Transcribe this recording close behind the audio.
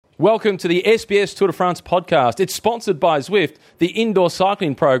Welcome to the SBS Tour de France podcast. It's sponsored by Zwift, the indoor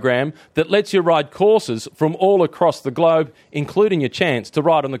cycling program that lets you ride courses from all across the globe, including your chance to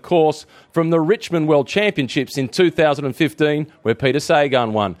ride on the course from the Richmond World Championships in 2015, where Peter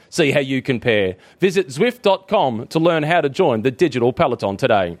Sagan won. See how you compare. Visit Zwift.com to learn how to join the digital peloton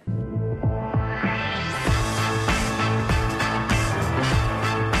today.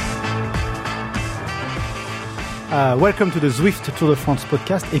 Welcome to the Zwift Tour de France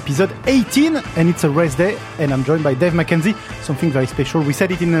podcast, episode 18, and it's a race day, and I'm joined by Dave McKenzie, something very special. We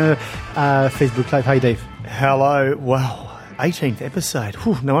said it in Facebook Live. Hi, Dave. Hello. Wow, 18th episode.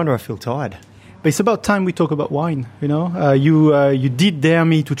 Whew, no wonder I feel tired. But it's about time we talk about wine, you know. You did dare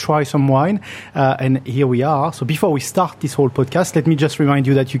me to try some wine, and here we are. So before we start this whole podcast, let me just remind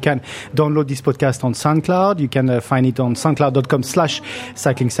you that you can download this podcast on SoundCloud. You can find it on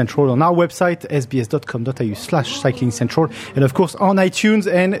soundcloud.com/cyclingcentral, on our website, sbs.com.au/cyclingcentral, and of course on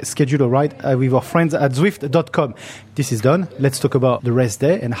iTunes, and schedule a ride with our friends at Zwift.com. This is done. Let's talk about the rest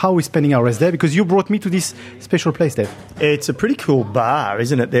day and how we're spending our rest day, because you brought me to this special place, Dave. It's a pretty cool bar,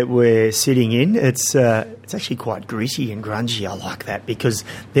 isn't it, that we're sitting in? It's actually quite gritty and grungy. I like that because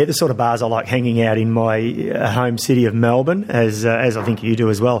they're the sort of bars I like hanging out in my home city of Melbourne, as I think you do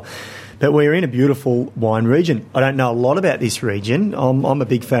as well. But we're in a beautiful wine region. I don't know a lot about this region. I'm a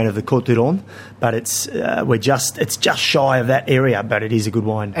big fan of the Côte d'Or, but it's just shy of that area, but it is a good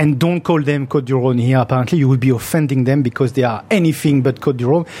wine. And don't call them Côte d'Or here. Apparently, you would be offending them because they are anything but Côte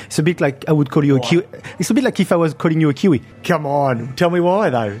d'Or. It's a bit like I would call you a kiwi. It's a bit like if I was calling you a kiwi. Come on, tell me why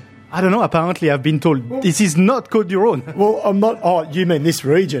though. I don't know. Apparently, I've been told this is not Côte d'Or. Well, I'm not. Oh, you mean this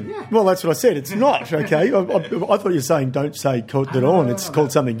region? Yeah. Well, that's what I said. It's not. Okay. I thought you were saying don't say Côte d'Or. It's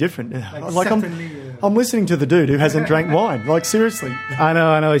called something different. I'm listening to the dude who hasn't drank wine. Like, seriously. I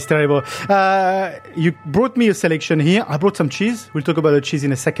know. It's terrible. You brought me a selection here. I brought some cheese. We'll talk about the cheese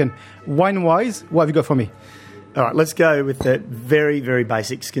in a second. Wine-wise, what have you got for me? All right. Let's go with the very, very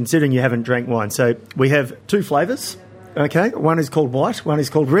basics, considering you haven't drank wine. So we have two flavours. Okay, one is called white, one is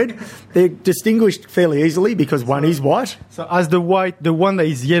called red. They're distinguished fairly easily because one is white. So as the one that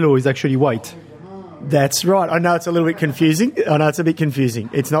is yellow is actually white. That's right. I know it's a little bit confusing.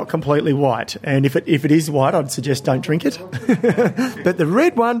 It's not completely white. And if it is white, I'd suggest don't drink it. But the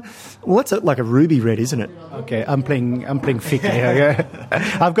red one, well, it's like a ruby red, isn't it? Okay, I'm playing thick here.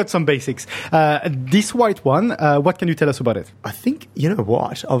 I've got some basics. This white one, what can you tell us about it? I think, you know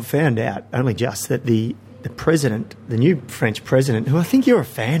what, I've found out only just that the president, the new French president, who I think you're a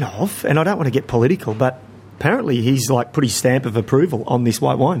fan of, and I don't want to get political, but apparently he's like put his stamp of approval on this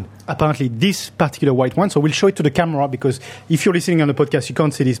white wine. Apparently this particular white wine, so we'll show it to the camera because if you're listening on the podcast, you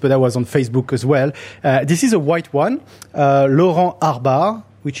can't see this, but that was on Facebook as well. This is a white one, Laurent Arbard,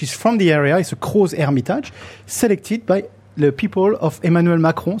 which is from the area. It's a Crozes Hermitage, selected by the people of Emmanuel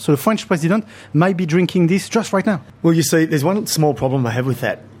Macron. So the French president might be drinking this just right now. Well, you see, there's one small problem I have with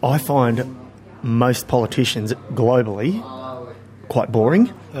that. I find most politicians globally quite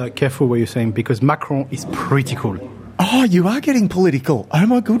boring. Careful what you're saying, because Macron is pretty cool. Oh, you are getting political. Oh,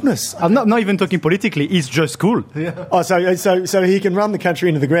 my goodness. I'm not even talking politically. He's just cool. Yeah. Oh, so he can run the country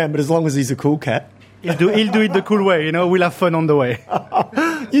into the ground, but as long as he's a cool cat. He'll do it the cool way, you know. We'll have fun on the way.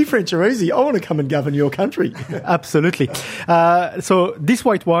 You French are easy. I want to come and govern your country. Absolutely. So this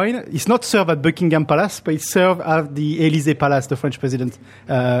white wine is not served at Buckingham Palace, but it's served at the Élysée Palace, the French president's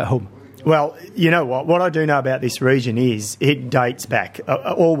home. Well, you know what? What I do know about this region is it dates back.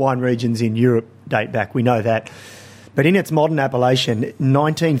 All wine regions in Europe date back. We know that. But in its modern appellation,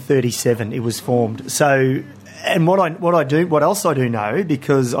 1937, it was formed. So, and what else I do know,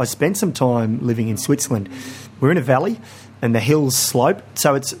 because I spent some time living in Switzerland, we're in a valley and the hills slope.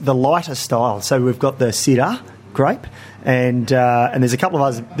 So it's the lighter style. So we've got the Syrah grape, and there's a couple of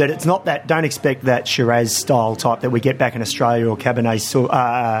others that it's not that. Don't expect that Shiraz style type that we get back in Australia, or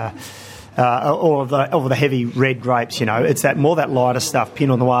Cabernet or the heavy red grapes, you know. It's that lighter stuff,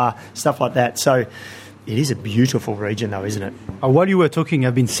 Pinot Noir, stuff like that. So it is a beautiful region, though, isn't it? While you were talking,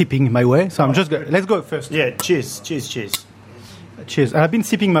 I've been sipping my way. So let's go first. Yeah, cheers. Cheers. I've been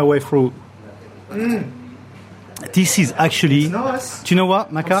sipping my way through. This is actually... It's nice. Do you know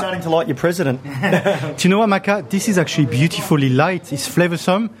what, Maka? I'm starting to like your president. Do you know what, Maka? This is actually beautifully light. It's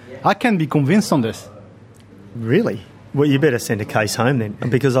flavoursome. I can be convinced on this. Really? Well, you better send a case home then,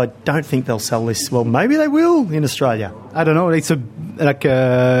 because I don't think they'll sell this. Well, maybe they will in Australia. I don't know. It's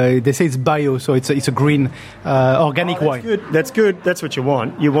they say it's bio, so it's a green organic wine. That's good. That's what you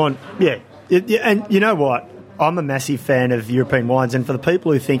want. And you know what? I'm a massive fan of European wines, and for the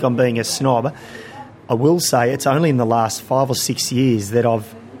people who think I'm being a snob, I will say it's only in the last 5 or 6 years that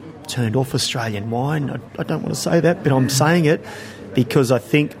I've turned off Australian wine. I don't want to say that, but I'm saying it. because I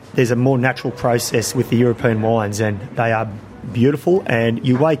think there's a more natural process with the European wines, and they are beautiful, and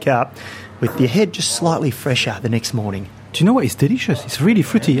you wake up with your head just slightly fresher the next morning. Do you know what? It's delicious. It's really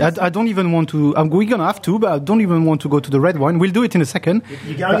fruity. I don't even want to... we're going to have to, but I don't even want to go to the red wine. We'll do it in a second.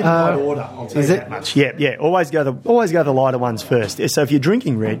 You go in the right order, I'll tell you that much. Yeah. Always go the lighter ones first. So if you're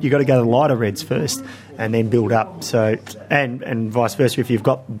drinking red, you've got to go the lighter reds first and then build up. So and vice versa. If you've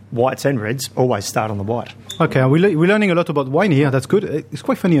got whites and reds, always start on the white. Okay, we're learning a lot about wine here. That's good. It's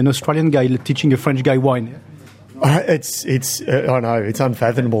quite funny, an Australian guy teaching a French guy wine. It's I know, it's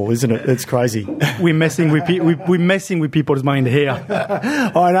unfathomable, isn't it? It's crazy. We're messing with people's mind here.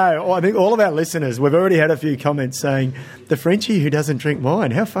 I know. I think all of our listeners, we've already had a few comments saying, the Frenchie who doesn't drink wine,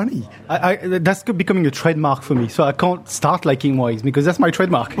 how funny. That's becoming a trademark for me, so I can't start liking wines because that's my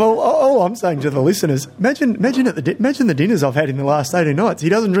trademark. Well, all I'm saying to the listeners, imagine the dinners I've had in the last 18 nights. He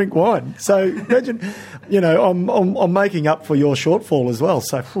doesn't drink wine. So imagine, I'm making up for your shortfall as well.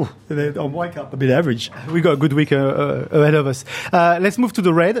 So I'll wake up a bit average. We got a good week ahead of us. Let's move to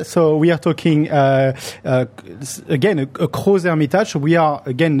the red. So we are talking again a Crozes Hermitage. We are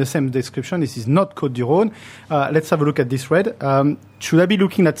again the same description. This is not Côte du Rhône. Let's have a look at this red. Should I be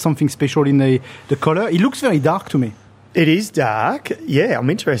looking at something special in the color? It looks very dark to me. It is dark. Yeah, I'm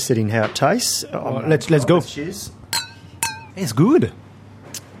interested in how it tastes. Let's go. Cheers. It's good.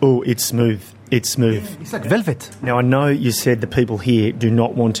 Oh, it's smooth. It's smooth. Yeah, it's like velvet. Now, I know you said the people here do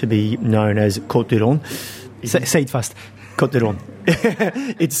not want to be known as Côte du Rhône. Say it fast. Côte du Rhône.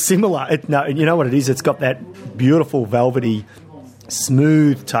 It's similar. No, you know what it is? It's got that beautiful velvety,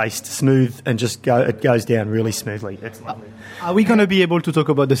 smooth taste, and it goes down really smoothly. That's lovely. Are we going to be able to talk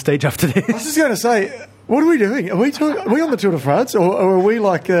about the stage after this? I was just going to say, what are we doing? Are we on the Tour de France, or are we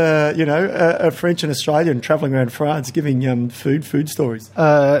like a French and Australian travelling around France giving food stories?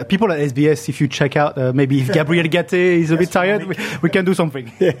 People at SBS, if you check out, maybe if Gabriel Gatte is a bit tired, we can do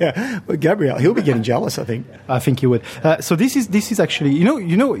something. Yeah, well, Gabriel, he'll be getting jealous, I think. I think he would. So this is actually,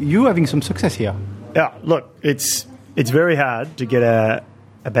 you having some success here. Yeah, look, it's very hard to get a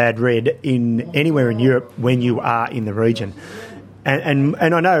bad red in anywhere in Europe when you are in the region. And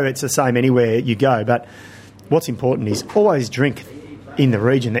I know it's the same anywhere you go, but what's important is always drink in the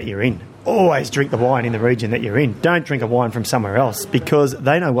region that you're in. Always drink the wine in the region that you're in. Don't drink a wine from somewhere else, because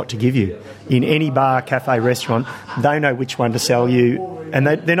they know what to give you. In any bar, cafe, restaurant, they know which one to sell you, and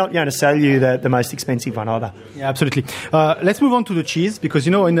they're not going to sell you the most expensive one either. Yeah, absolutely. Let's move on to the cheese, because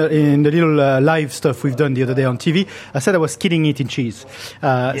in the little live stuff we've done the other day on TV, I said I was killing it in cheese.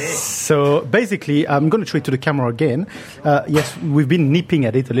 So basically, I'm going to show it to the camera again. Yes, we've been nipping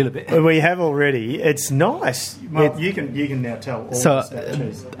at it a little bit. We have already. It's nice. Well, you can now tell all so, about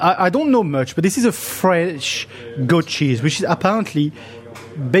cheese. I don't know much, but this is a fresh goat cheese, which is apparently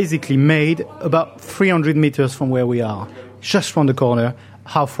basically made about 300 meters from where we are, just from the corner.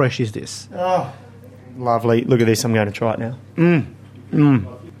 How fresh is this? Oh, lovely. Look at this. I'm going to try it now.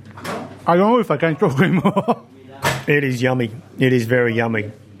 I don't know if I can talk anymore. It is yummy. It is very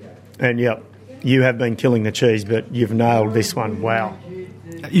yummy. And, yep, you have been killing the cheese, but you've nailed this one. Wow.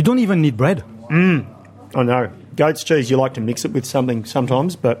 You don't even need bread. I know. Goat's cheese, you like to mix it with something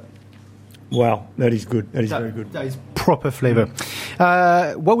sometimes, but wow, that is good. That is very good. That is proper flavour.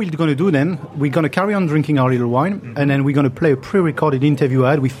 What we're going to do then, we're going to carry on drinking our little wine, and then we're going to play a pre-recorded interview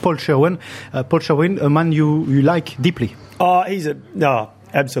I had with Paul Sherwin. Paul Sherwin, a man you like deeply. Oh,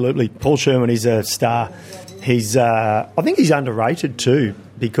 absolutely. Paul Sherwin is a star. He's, I think he's underrated too,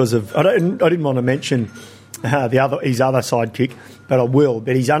 because of, I didn't want to mention his other sidekick, but I will.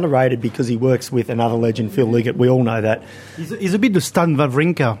 But he's underrated because he works with another legend, Phil Liggett. We all know that. He's a bit the Stan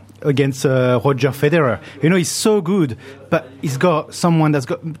Wawrinka against Roger Federer. He's so good, but he's got someone that's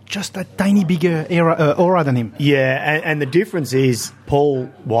got just a tiny bigger aura than him. Yeah, and the difference is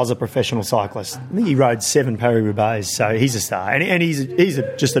Paul was a professional cyclist. I think he rode 7 Paris-Roubaix, so he's a star. And he's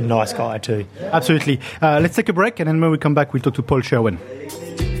just a nice guy too. Absolutely. Let's take a break, and then when we come back, we'll talk to Paul Sherwin.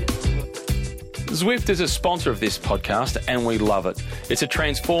 Zwift is a sponsor of this podcast, and we love it. It's a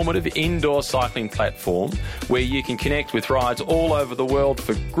transformative indoor cycling platform where you can connect with rides all over the world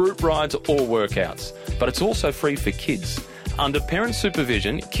for group rides or workouts. But it's also free for kids. Under parent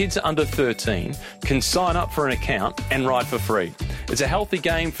supervision, kids under 13 can sign up for an account and ride for free. It's a healthy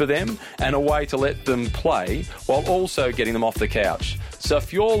game for them and a way to let them play while also getting them off the couch. So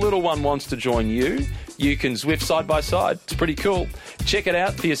if your little one wants to join you can Zwift side by side. It's pretty cool. Check it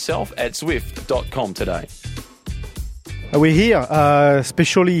out for yourself at Zwift.com today. We're here,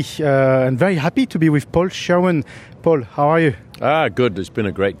 especially and very happy to be with Paul Sherwin. Paul, how are you? Good. It's been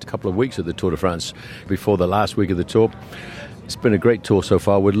a great couple of weeks at the Tour de France before the last week of the Tour. It's been a great tour so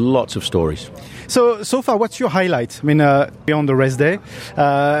far with lots of stories. So far, what's your highlight? I mean, we're on the rest day.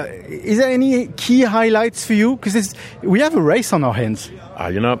 Is there any key highlights for you? Because we have a race on our hands.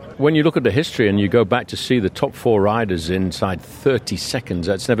 When you look at the history and you go back to see the top 4 riders inside 30 seconds,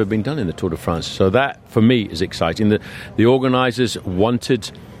 that's never been done in the Tour de France. So that, for me, is exciting. The organisers wanted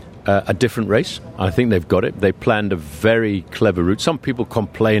a different race. I think they've got it. They planned a very clever route. Some people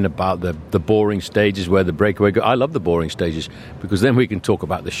complain about the boring stages where the breakaway go. I love the boring stages because then we can talk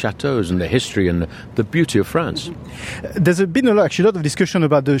about the chateaux and the history and the beauty of France. There's been a lot of discussion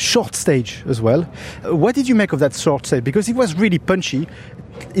about the short stage as well. What did you make of that short stage? Because it was really punchy.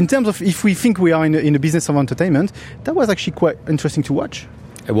 In terms of if we think we are in the business of entertainment, that was actually quite interesting to watch.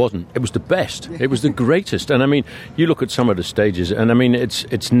 It wasn't. It was the best. It was the greatest. And I mean, you look at some of the stages, and I mean,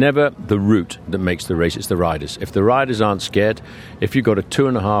 it's never the route that makes the race. It's the riders. If the riders aren't scared, if you've got a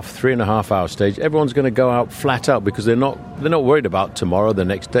 2.5, 3.5 hour stage, everyone's going to go out flat out because they're not worried about tomorrow, the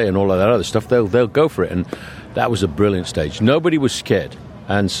next day, and all of that other stuff. They'll go for it. And that was a brilliant stage. Nobody was scared.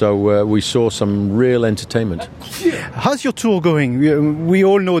 And so we saw some real entertainment. How's your tour going? We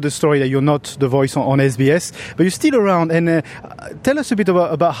all know the story that you're not the voice on SBS, but you're still around. And tell us a bit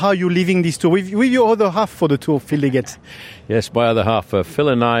about how you're living this tour with your other half for the tour, Phil Liggett. Yes, my other half. Phil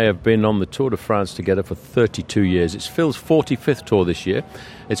and I have been on the Tour de France together for 32 years. It's Phil's 45th tour this year.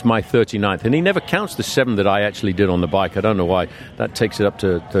 It's my 39th. And he never counts the 7 that I actually did on the bike. I don't know why. That takes it up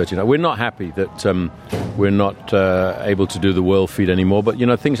to 39. We're not happy that we're not able to do the world feed anymore. But,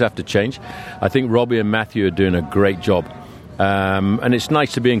 things have to change. I think Robbie and Matthew are doing a great job. And it's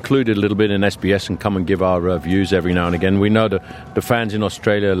nice to be included a little bit in SBS and come and give our views every now and again. We know the fans in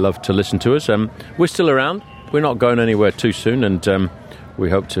Australia love to listen to us. We're still around. We're not going anywhere too soon, and we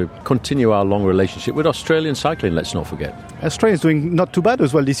hope to continue our long relationship with Australian cycling, let's not forget. Australia's doing not too bad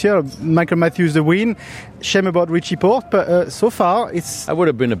as well this year. Michael Matthews the win. Shame about Richie Porte, but so far it's... That would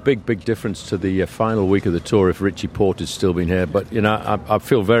have been a big difference to the final week of the tour if Richie Porte had still been here. But, I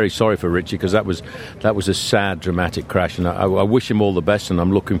feel very sorry for Richie because that was a sad, dramatic crash. And I wish him all the best, and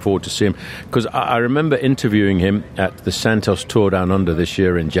I'm looking forward to see him. Because I remember interviewing him at the Santos Tour Down Under this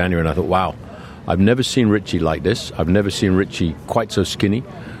year in January, and I thought, wow, I've never seen Richie like this. I've never seen Richie quite so skinny,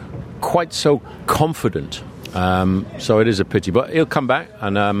 quite so confident. So it is a pity, but he'll come back,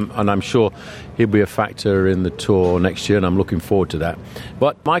 and I'm sure he'll be a factor in the tour next year, and I'm looking forward to that.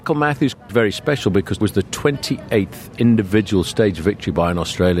 But Michael Matthews is very special because it was the 28th individual stage victory by an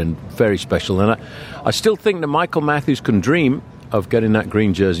Australian, very special. And I still think that Michael Matthews can dream of getting that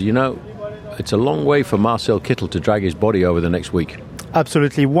green jersey. It's a long way for Marcel Kittel to drag his body over the next week.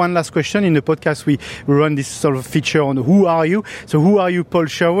 Absolutely. One last question. In the podcast, we run this sort of feature on who are you. So who are you, Paul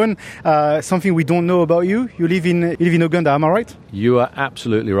Sherwin? Something we don't know about you. You live in Uganda, am I right? You are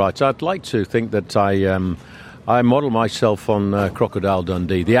absolutely right. I'd like to think that I model myself on Crocodile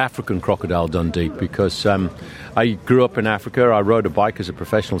Dundee, the African Crocodile Dundee, because I grew up in Africa. I rode a bike as a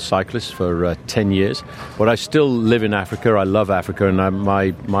professional cyclist for 10 years. But I still live in Africa. I love Africa, and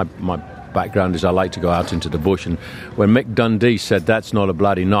my background is I like to go out into the bush. And when Mick Dundee said that's not a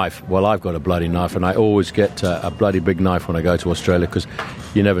bloody knife, well, I've got a bloody knife, and I always get a bloody big knife when I go to Australia, because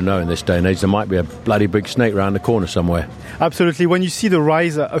you never know in this day and age, there might be a bloody big snake around the corner somewhere. Absolutely. When you see the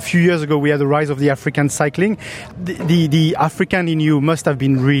rise, a few years ago we had the rise of the African cycling, the African in you must have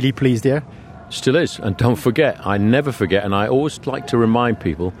been really pleased, yeah? Still is. And don't forget, I never forget, and I always like to remind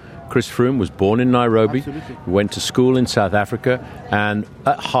people, Chris Froome was born in Nairobi. Absolutely. Went to school in South Africa, and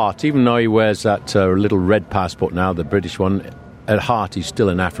at heart, even though he wears that little red passport now, the British one, at heart he's still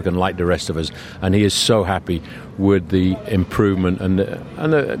an African like the rest of us, and he is so happy with the improvement and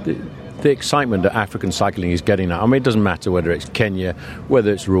the excitement that African cycling is getting now. I mean, it doesn't matter whether it's Kenya,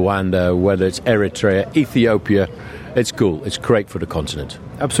 whether it's Rwanda, whether it's Eritrea, Ethiopia. It's cool. It's great for the continent.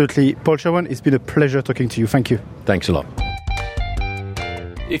 Absolutely. Paul Sherwin, it's been a pleasure talking to you. Thank you. Thanks a lot.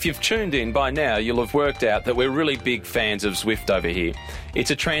 If you've tuned in by now, you'll have worked out that we're really big fans of Zwift over here.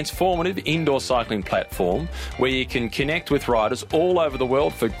 It's a transformative indoor cycling platform where you can connect with riders all over the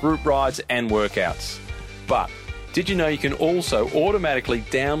world for group rides and workouts. But did you know you can also automatically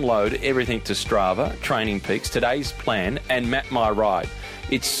download everything to Strava, Training Peaks, Today's Plan and Map My Ride?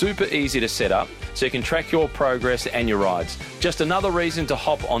 It's super easy to set up, so you can track your progress and your rides. Just another reason to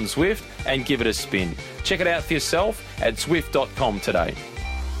hop on Zwift and give it a spin. Check it out for yourself at Zwift.com today.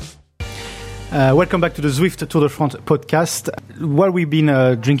 Welcome back to the Zwift Tour de France podcast. While we've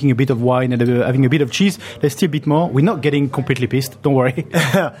been drinking a bit of wine and having a bit of cheese, there's still a bit more. We're not getting completely pissed, don't worry.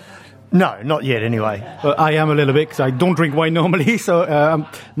 No, not yet anyway. I am a little bit, because I don't drink wine normally, so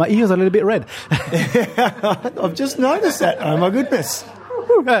my ears are a little bit red. I've just noticed that. Oh, my goodness.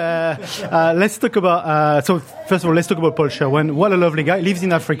 Let's talk about. So first of all, let's talk about Paul Sherwen. What a lovely guy. Lives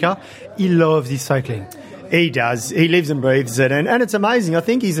in Africa. He loves his cycling. He does. He lives and breathes it, and it's amazing. I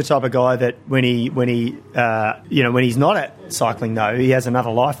think he's the type of guy that when he's not at cycling though, he has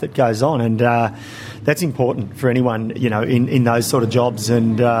another life that goes on, and that's important for anyone in those sort of jobs,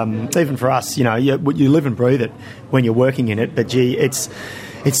 and even for us. You live and breathe it when you're working in it. But gee, it's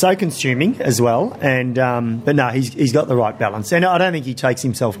so consuming as well, and but no, he's got the right balance, and I don't think he takes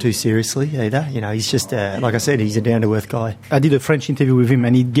himself too seriously either. He's just like I said, he's a down to earth guy. I did a French interview with him,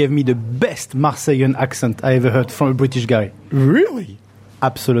 and he gave me the best Marseillan accent I ever heard from a British guy. Really?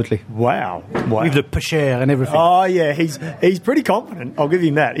 Absolutely. Wow. With the pusher and everything. Oh, yeah, he's pretty confident. I'll give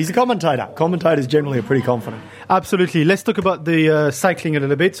him that. He's a commentator. Commentators generally are pretty confident. Absolutely. Let's talk about the cycling a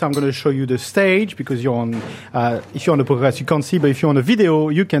little bit. So I'm going to show you the stage because if you're on the podcast, you can't see, but if you're on the video,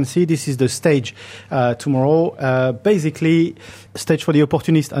 you can see this is the stage tomorrow. Basically, stage for the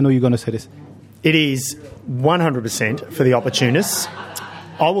opportunist. I know you're going to say this. It is 100% for the opportunists.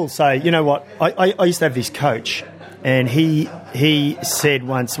 I will say, you know what? I used to have this coach. And he said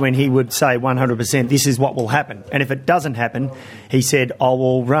once when he would say 100%, this is what will happen. And if it doesn't happen, he said, I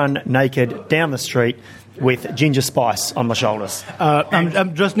will run naked down the street with ginger spice on my shoulders.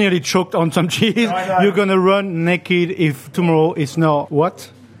 I'm just nearly choked on some cheese. You're going to run naked if tomorrow is not what?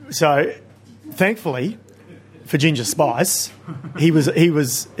 So, thankfully, for ginger spice, he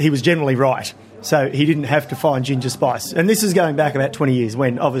was generally right. So he didn't have to find ginger spice. And this is going back about 20 years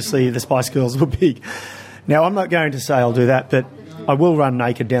when obviously the Spice Girls were big. Now, I'm not going to say I'll do that, but I will run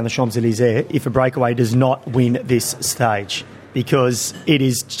naked down the Champs-Élysées if a breakaway does not win this stage, because it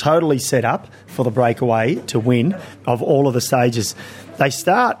is totally set up for the breakaway to win of all of the stages. They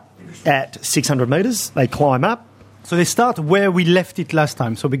start at 600 metres, they climb up. So they start where we left it last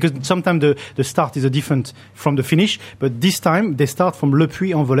time. So because sometimes the start is different from the finish, but this time they start from Le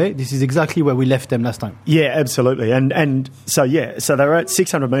Puy-en-Velay. This is exactly where we left them last time. Yeah, absolutely. And so they're at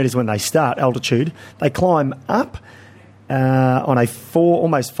 600 metres when they start altitude. They climb up on a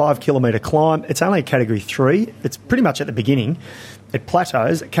almost 5 kilometre climb. It's only a category 3. It's pretty much at the beginning. It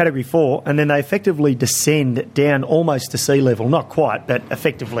plateaus at category 4, and then they effectively descend down almost to sea level. Not quite, but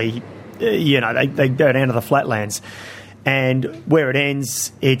effectively. They go down to the flatlands, and where it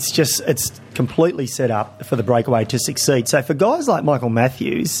ends, it's completely set up for the breakaway to succeed. So for guys like Michael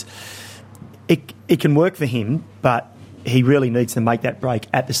Matthews, it can work for him, but he really needs to make that break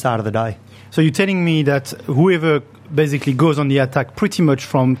at the start of the day. So you're telling me that whoever basically goes on the attack pretty much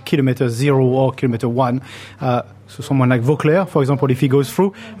from kilometre 0 or kilometre 1, so someone like Vauclair, for example, if he goes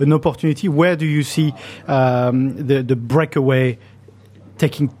through, an opportunity, where do you see the breakaway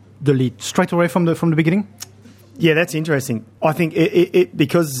taking the lead straight away from the beginning? Yeah, that's interesting. I think it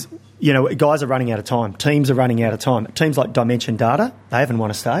because guys are running out of time. Teams are running out of time. Teams like Dimension Data, they haven't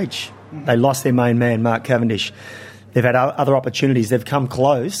won a stage. They lost their main man, Mark Cavendish. They've had other opportunities. They've come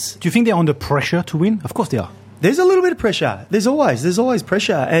close. Do you think they're under pressure to win? Of course they are. There's a little bit of pressure. There's always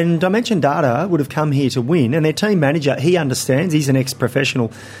pressure. And Dimension Data would have come here to win. And their team manager, he understands. He's an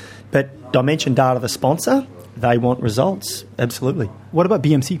ex-professional. But Dimension Data, the sponsor, they want results. Absolutely. What about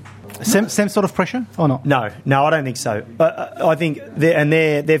BMC? Same sort of pressure or not? No, I don't think so. But I think they're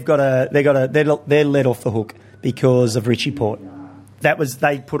let off the hook because of Richie Port.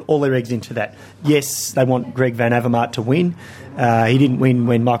 They put all their eggs into that. Yes, they want Greg Van Avermaet to win. He didn't win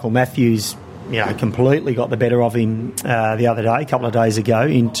when Michael Matthews, completely got the better of him the other day, a couple of days ago,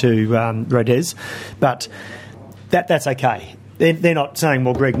 into Rodez. But that's okay. They're not saying,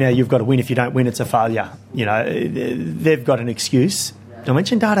 well, Greg, now you've got to win. If you don't win, it's a failure. They've got an excuse.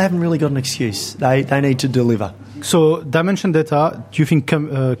 Dimension Data haven't really got an excuse. They need to deliver. So, Dimension Data, do you think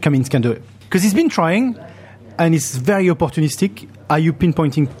Cummins can do it? Because he's been trying, and it's very opportunistic. Are you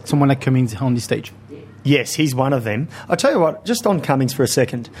pinpointing someone like Cummins on this stage? Yes, he's one of them. I'll tell you what, just on Cummins for a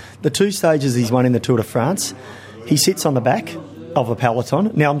second. The 2 stages he's won in the Tour de France, he sits on the back of the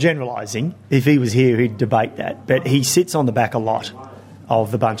peloton. Now, I'm generalising. If he was here, he'd debate that. But he sits on the back a lot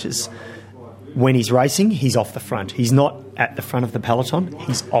of the bunches. When he's racing, he's off the front. He's not at the front of the peloton.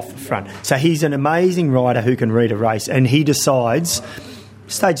 He's off the front. So he's an amazing rider who can read a race. And he decides,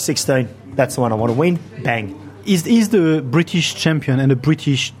 stage 16, that's the one I want to win. Bang. He's the British champion and a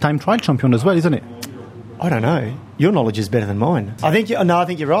British time trial champion as well, isn't it? I don't know. Your knowledge is better than mine. I think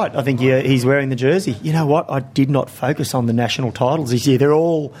you're right. I think he's wearing the jersey. You know what? I did not focus on the national titles this year. They're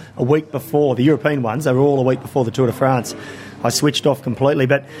all a week before. The European ones, they were all a week before the Tour de France. I switched off completely.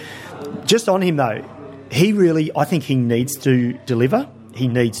 But just on him, though, I think he needs to deliver. He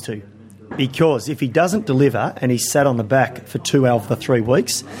needs to. Because if he doesn't deliver and he's sat on the back for 2 out of the 3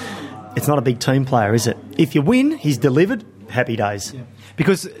 weeks, it's not a big team player, is it? If you win, he's delivered, happy days. Yeah.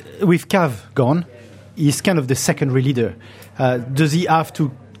 Because with Cav gone, he's kind of the secondary leader. Does he have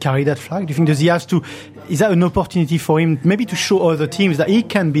to carry that flag? Do you think is that an opportunity for him maybe to show other teams that he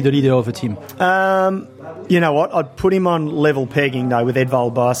can be the leader of a team? You know what? I'd put him on level pegging, though, with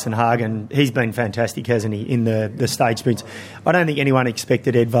Edvald Boss and Hagen. He's been fantastic, hasn't he, in the stage sprints. I don't think anyone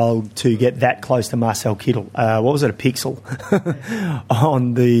expected Edvald to get that close to Marcel Kittel. What was it, a pixel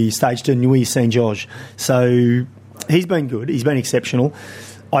on the stage to Nuit Saint-Georges. So he's been good. He's been exceptional.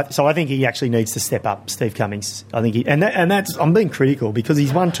 So I think he actually needs to step up, Steve Cummings. I think that's I'm being critical because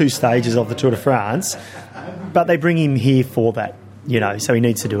he's won 2 stages of the Tour de France, but they bring him here for that, so he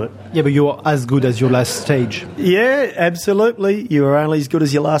needs to do it. Yeah, but you're as good as your last stage. Yeah, absolutely. You are only as good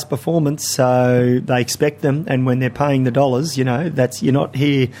as your last performance, so they expect them. And when they're paying the dollars, you're not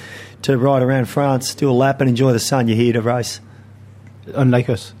here to ride around France, do a lap and enjoy the sun. You're here to race. Unlike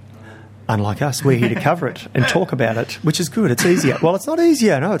us. Unlike us, we're here to cover it and talk about it, which is good. It's easier. Well, it's not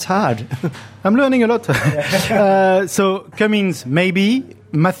easier. No, it's hard. I'm learning a lot. So Cummins, maybe.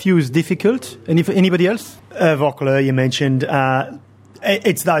 Matthews, difficult. Anybody else? Vauquelin, you mentioned.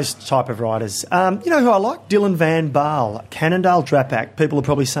 It's those type of riders. Who I like? Dylan Van Baal, Cannondale Drapac. People are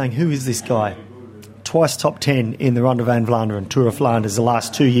probably saying, who is this guy? Twice top 10 in the Ronde van Vlaanderen and Tour of Flanders the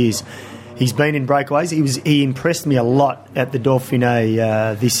last 2 years. He's been in breakaways. He impressed me a lot at the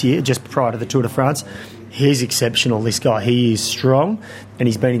Dauphiné this year, just prior to the Tour de France. He's exceptional, this guy. He is strong, and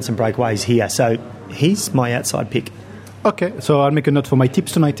he's been in some breakaways here. So he's my outside pick. Okay, so I'll make a note for my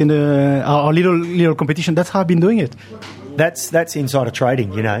tips tonight in our little competition. That's how I've been doing it. That's insider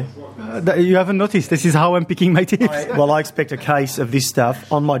trading, You haven't noticed. This is how I'm picking my tips. I expect a case of this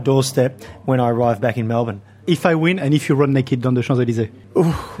stuff on my doorstep when I arrive back in Melbourne. If I win and if you run naked down the Champs-Élysées?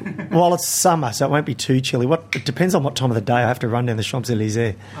 Well, it's summer, so it won't be too chilly. It depends on what time of the day I have to run down the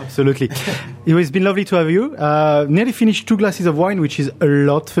Champs-Élysées. Absolutely. It's been lovely to have you. Nearly finished 2 glasses of wine, which is a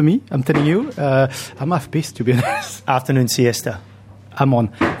lot for me, I'm telling you. I'm half pissed, to be honest. Afternoon siesta. I'm on.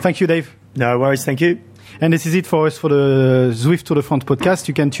 Thank you, Dave. No worries, thank you. And this is it for us for the Zwift Tour de France podcast.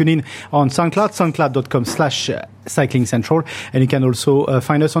 You can tune in on SoundCloud, soundcloud.com/Cycling Central. And you can also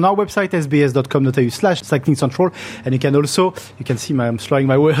find us on our website, sbs.com.au/Cycling Central. And you can see I'm slurring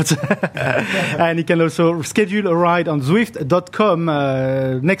my words. And you can also schedule a ride on Zwift.com.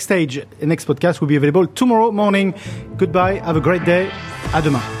 Next podcast will be available tomorrow morning. Goodbye. Have a great day. À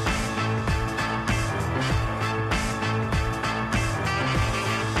demain.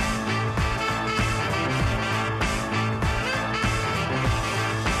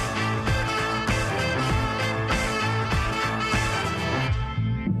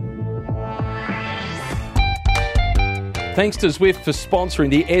 Thanks to Zwift for sponsoring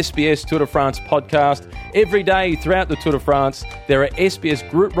the SBS Tour de France podcast. Every day throughout the Tour de France, there are SBS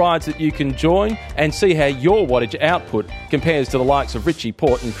group rides that you can join and see how your wattage output compares to the likes of Richie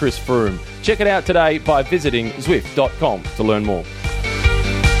Porte and Chris Froome. Check it out today by visiting Zwift.com to learn more.